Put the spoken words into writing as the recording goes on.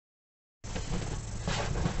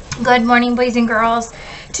Good morning, boys and girls.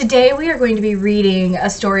 Today we are going to be reading a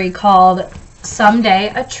story called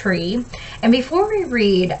Someday a Tree. And before we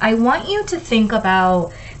read, I want you to think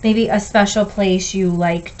about maybe a special place you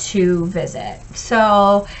like to visit.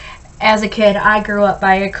 So, as a kid, I grew up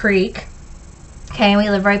by a creek. Okay, we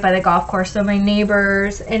live right by the golf course, so my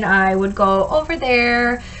neighbors and I would go over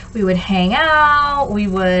there. We would hang out. We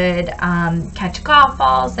would catch golf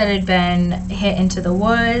balls that had been hit into the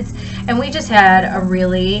woods. And we just had a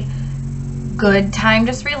really good time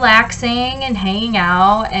just relaxing and hanging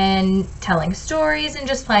out and telling stories and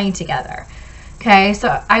just playing together. Okay,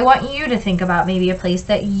 so I want you to think about maybe a place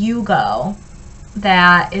that you go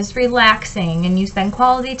that is relaxing and you spend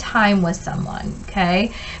quality time with someone,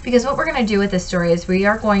 okay? Because what we're going to do with this story is we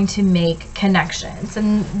are going to make connections.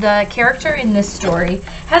 And the character in this story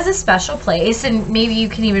has a special place, and maybe you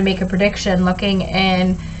can even make a prediction looking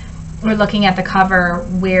at the cover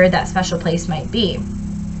where that special place might be.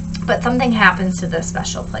 But something happens to this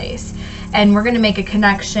special place, and we're going to make a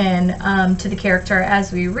connection to the character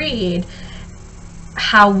as we read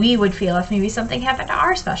how we would feel if maybe something happened to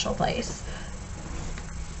our special place.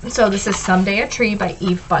 So this is Someday a Tree by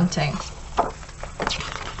Eve Bunting.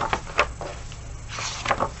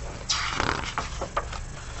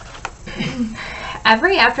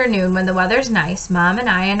 Every afternoon when the weather's nice, Mom and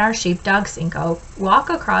I and our sheepdog Cinco walk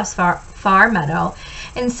across Far Meadow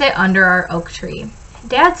and sit under our oak tree.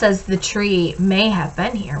 Dad says the tree may have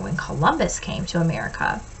been here when Columbus came to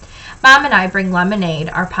America. Mom and I bring lemonade,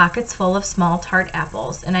 our pockets full of small tart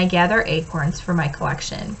apples, and I gather acorns for my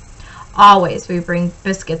collection. Always we bring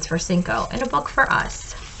biscuits for Cinco and a book for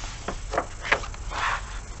us.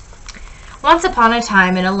 Once upon a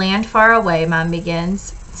time in a land far away, Mom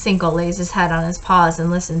begins. Cinco lays his head on his paws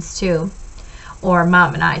and listens too. Or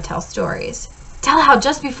Mom and I tell stories. Tell how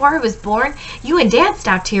just before I was born, you and Dad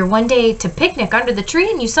stopped here one day to picnic under the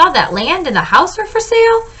tree and you saw that land and the house were for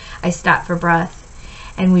sale? I stopped for breath.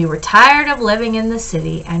 And we were tired of living in the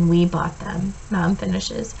city, and we bought them, Mom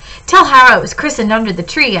finishes. Tell how I was christened under the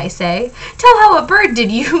tree, I say. Tell how a bird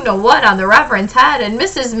did you-know-what on the Reverend's head, and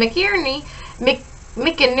Mrs.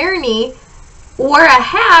 McInerney wore a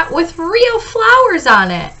hat with real flowers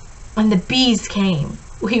on it. And the bees came.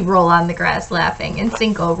 We roll on the grass laughing, and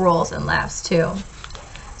Cinco rolls and laughs too.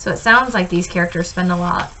 So it sounds like these characters spend a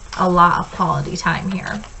lot of quality time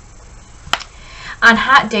here. On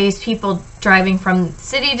hot days, people driving from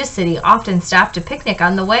city to city often stop to picnic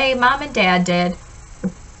on the way Mom and Dad did.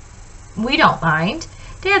 We don't mind.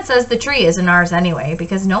 Dad says the tree isn't ours anyway,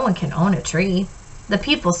 because no one can own a tree. The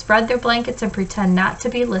people spread their blankets and pretend not to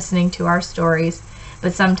be listening to our stories,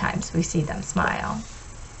 but sometimes we see them smile.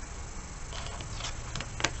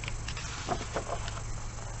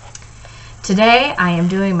 Today, I am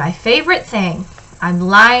doing my favorite thing. I'm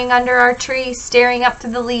lying under our tree, staring up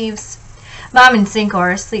through the leaves. Mom and Cinco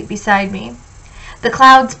are asleep beside me. The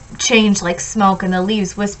clouds change like smoke and the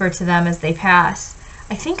leaves whisper to them as they pass.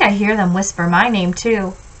 I think I hear them whisper my name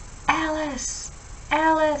too. Alice,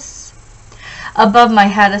 Alice. Above my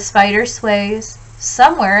head a spider sways.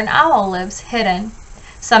 Somewhere an owl lives hidden.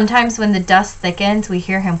 Sometimes when the dust thickens we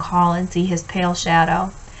hear him call and see his pale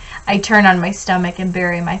shadow. I turn on my stomach and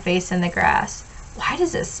bury my face in the grass. Why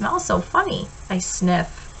does it smell so funny? I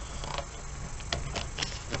sniff.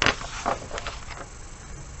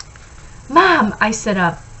 Mom, I sit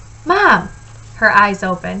up. Mom, her eyes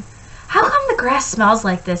open. How come the grass smells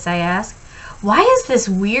like this, I ask. Why is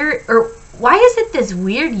it this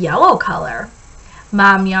weird yellow color?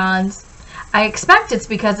 Mom yawns. I expect it's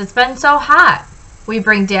because it's been so hot. We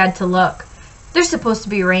bring Dad to look. There's supposed to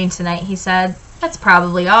be rain tonight, he said. That's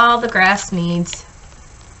probably all the grass needs.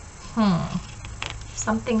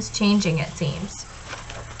 Something's changing, it seems.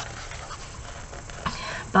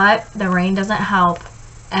 But the rain doesn't help.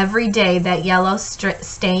 Every day that yellow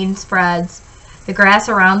stain spreads. The grass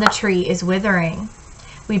around the tree is withering.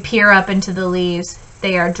 We peer up into the leaves.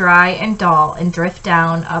 They are dry and dull and drift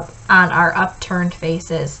down up on our upturned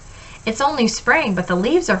faces. It's only spring, but the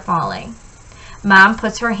leaves are falling. Mom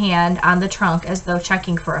puts her hand on the trunk as though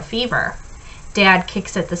checking for a fever. Dad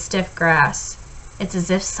kicks at the stiff grass. It's as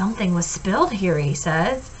if something was spilled here, he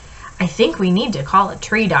says. I think we need to call a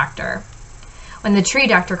tree doctor. When the tree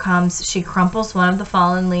doctor comes, she crumples one of the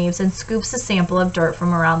fallen leaves and scoops a sample of dirt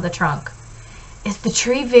from around the trunk. Is the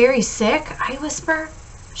tree very sick? I whisper.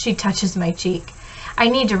 She touches my cheek. I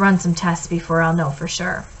need to run some tests before I'll know for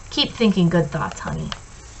sure. Keep thinking good thoughts, honey.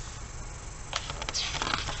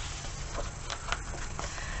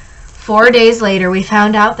 4 days later, we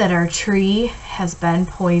found out that our tree has been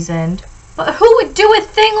poisoned. But who would do a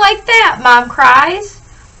thing like that? Mom cries.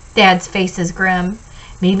 Dad's face is grim.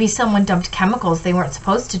 Maybe someone dumped chemicals they weren't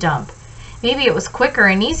supposed to dump. Maybe it was quicker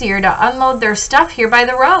and easier to unload their stuff here by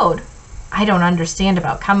the road. I don't understand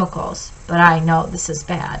about chemicals, but I know this is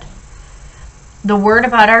bad. The word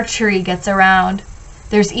about our tree gets around.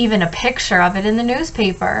 There's even a picture of it in the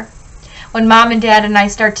newspaper. When Mom and Dad and I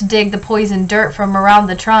start to dig the poisoned dirt from around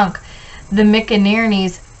the trunk, the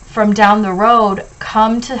McInernys from down the road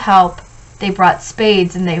come to help. They brought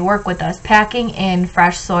spades and they work with us, packing in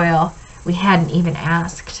fresh soil. We hadn't even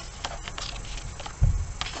asked.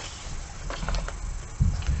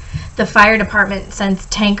 The fire department sends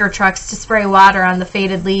tanker trucks to spray water on the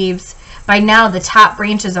faded leaves. By now, the top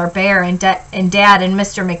branches are bare, and Dad and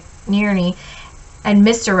Mr. McInerney and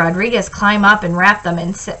Mr. Rodriguez climb up and wrap them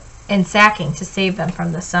in sacking to save them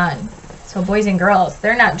from the sun. So, boys and girls,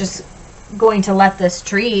 they're not just going to let this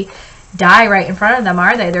tree die right in front of them,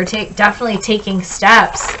 are they? They're definitely taking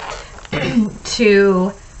steps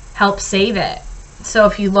to help save it. So,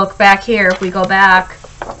 if you look back here, if we go back,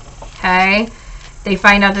 okay, they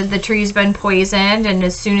find out that the tree's been poisoned, and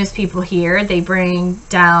as soon as people hear, they bring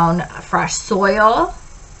down fresh soil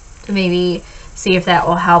to maybe see if that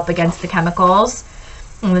will help against the chemicals.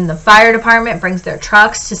 And then the fire department brings their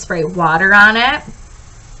trucks to spray water on it.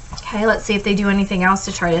 Okay, let's see if they do anything else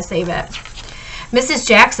to try to save it. Mrs.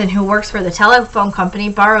 Jackson, who works for the telephone company,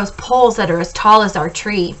 borrows poles that are as tall as our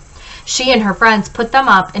tree. She and her friends put them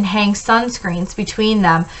up and hang sunscreens between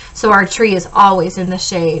them so our tree is always in the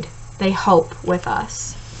shade. They hope with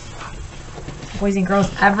us. Boys and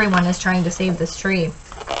girls, everyone is trying to save this tree.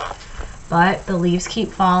 But the leaves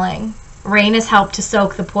keep falling. Rain has helped to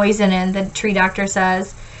soak the poison in, the tree doctor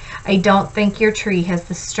says. I don't think your tree has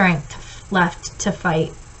the strength left to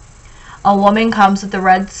fight. A woman comes with a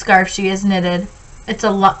red scarf she has knitted. It's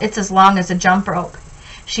as long as a jump rope.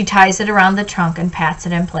 She ties it around the trunk and pats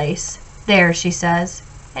it in place. There, she says.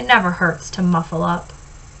 It never hurts to muffle up.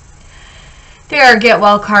 There are get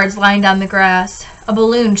well cards lying on the grass. A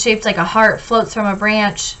balloon shaped like a heart floats from a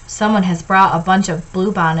branch. Someone has brought a bunch of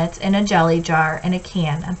bluebonnets in a jelly jar and a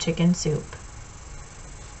can of chicken soup.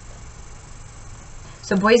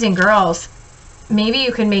 So boys and girls, maybe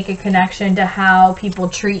you can make a connection to how people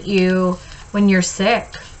treat you when you're sick,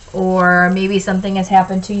 or maybe something has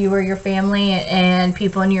happened to you or your family and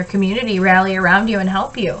people in your community rally around you and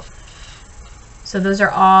help you. So those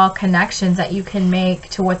are all connections that you can make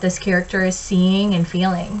to what this character is seeing and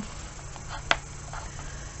feeling.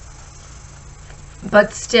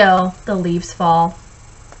 But still, the leaves fall.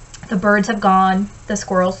 The birds have gone, the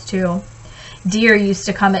squirrels too. Deer used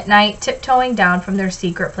to come at night, tiptoeing down from their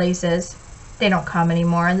secret places. They don't come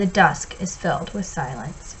anymore, and the dusk is filled with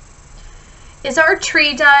silence. Is our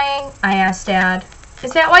tree dying? I asked Dad.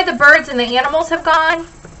 Is that why the birds and the animals have gone?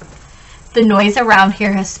 The noise around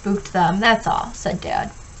here has spooked them, that's all, said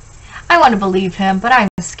Dad. I want to believe him, but I'm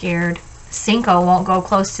scared. Cinco won't go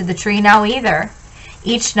close to the tree now either.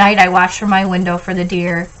 Each night I watch from my window for the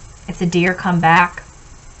deer, if the deer come back,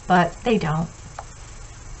 but they don't.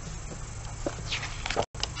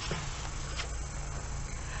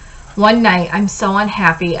 One night, I'm so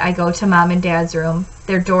unhappy, I go to Mom and Dad's room.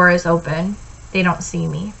 Their door is open. They don't see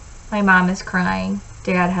me. My mom is crying.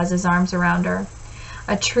 Dad has his arms around her.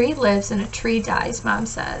 A tree lives and a tree dies, Mom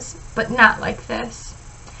says, but not like this.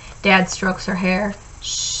 Dad strokes her hair.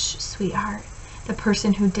 Shh, sweetheart. The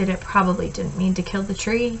person who did it probably didn't mean to kill the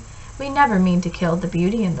tree. We never mean to kill the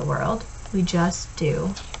beauty in the world. We just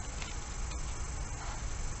do.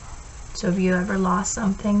 So have you ever lost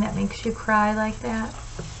something that makes you cry like that?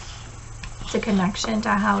 It's a connection to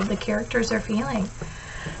how the characters are feeling.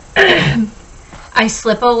 I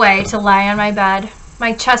slip away to lie on my bed.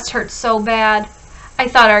 My chest hurts so bad. I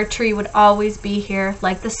thought our tree would always be here,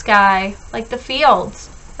 like the sky, like the fields,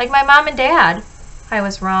 like my mom and dad. I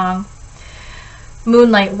was wrong.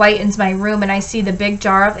 Moonlight whitens my room and I see the big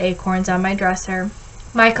jar of acorns on my dresser.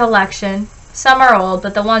 My collection. Some are old,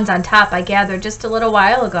 but the ones on top I gathered just a little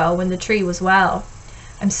while ago when the tree was well.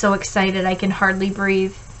 I'm so excited I can hardly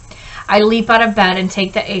breathe. I leap out of bed and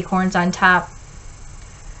take the acorns on top.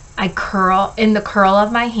 In the curl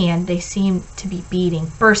of my hand, they seem to be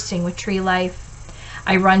beating, bursting with tree life.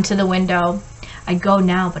 I run to the window. I go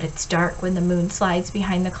now, but it's dark when the moon slides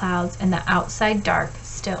behind the clouds, and the outside dark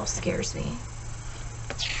still scares me.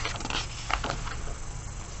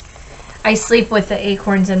 I sleep with the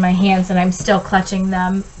acorns in my hands, and I'm still clutching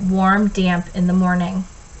them, warm, damp in the morning.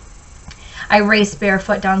 I race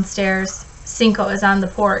barefoot downstairs. Cinco is on the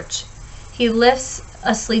porch. He lifts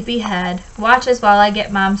a sleepy head, watches while I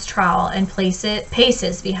get Mom's trowel, and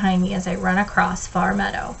paces behind me as I run across Far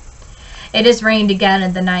Meadow. It has rained again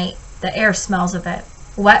in the night. The air smells of it.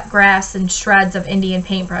 Wet grass and shreds of Indian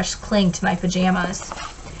paintbrush cling to my pajamas.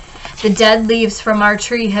 The dead leaves from our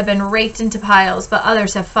tree have been raked into piles, but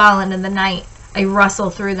others have fallen in the night. I rustle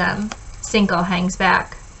through them. Cinco hangs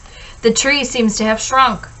back. The tree seems to have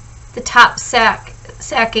shrunk. The top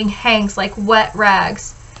sacking hangs like wet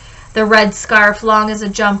rags. The red scarf, long as a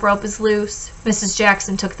jump rope, is loose. Mrs.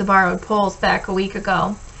 Jackson took the borrowed poles back a week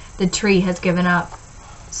ago. The tree has given up.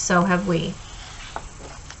 So have we.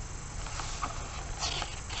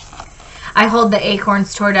 I hold the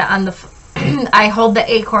acorns toward it on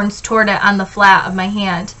the flat of my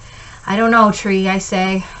hand. I don't know, tree, I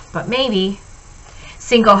say, but maybe.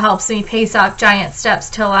 Cinco helps me pace off giant steps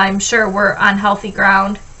till I'm sure we're on healthy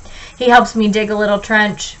ground. He helps me dig a little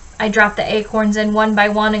trench. I drop the acorns in one by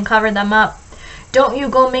one and cover them up. Don't you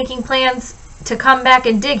go making plans to come back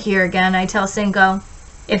and dig here again, I tell Cinco.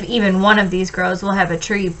 If even one of these grows, we'll have a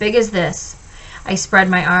tree big as this. I spread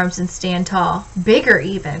my arms and stand tall. Bigger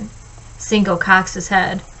even. Cinco cocks his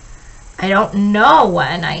head. I don't know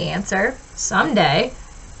when, I answer. Someday.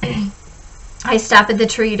 I stop at the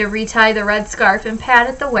tree to retie the red scarf and pat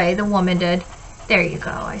it the way the woman did. There you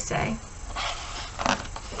go, I say.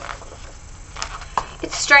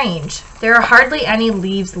 It's strange. There are hardly any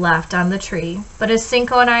leaves left on the tree, but as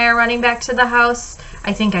Cinco and I are running back to the house,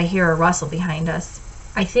 I think I hear a rustle behind us.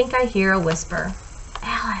 I think I hear a whisper.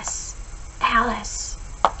 Alice, Alice.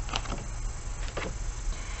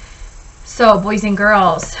 So, boys and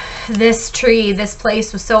girls, this tree, this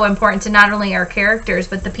place was so important to not only our characters,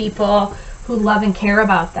 but the people who love and care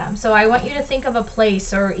about them. So I want you to think of a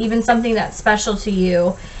place or even something that's special to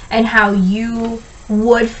you and how you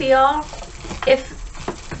would feel if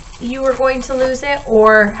you were going to lose it,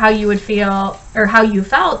 or how you would feel or how you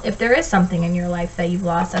felt if there is something in your life that you've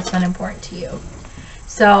lost that's been important to you.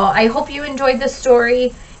 So I hope you enjoyed this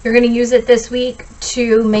story. You're going to use it this week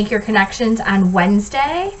to make your connections on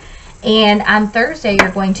Wednesday, and on Thursday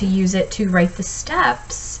you're going to use it to write the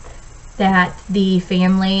steps that the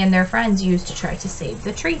family and their friends used to try to save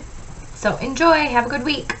the tree. So enjoy. Have a good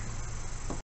week.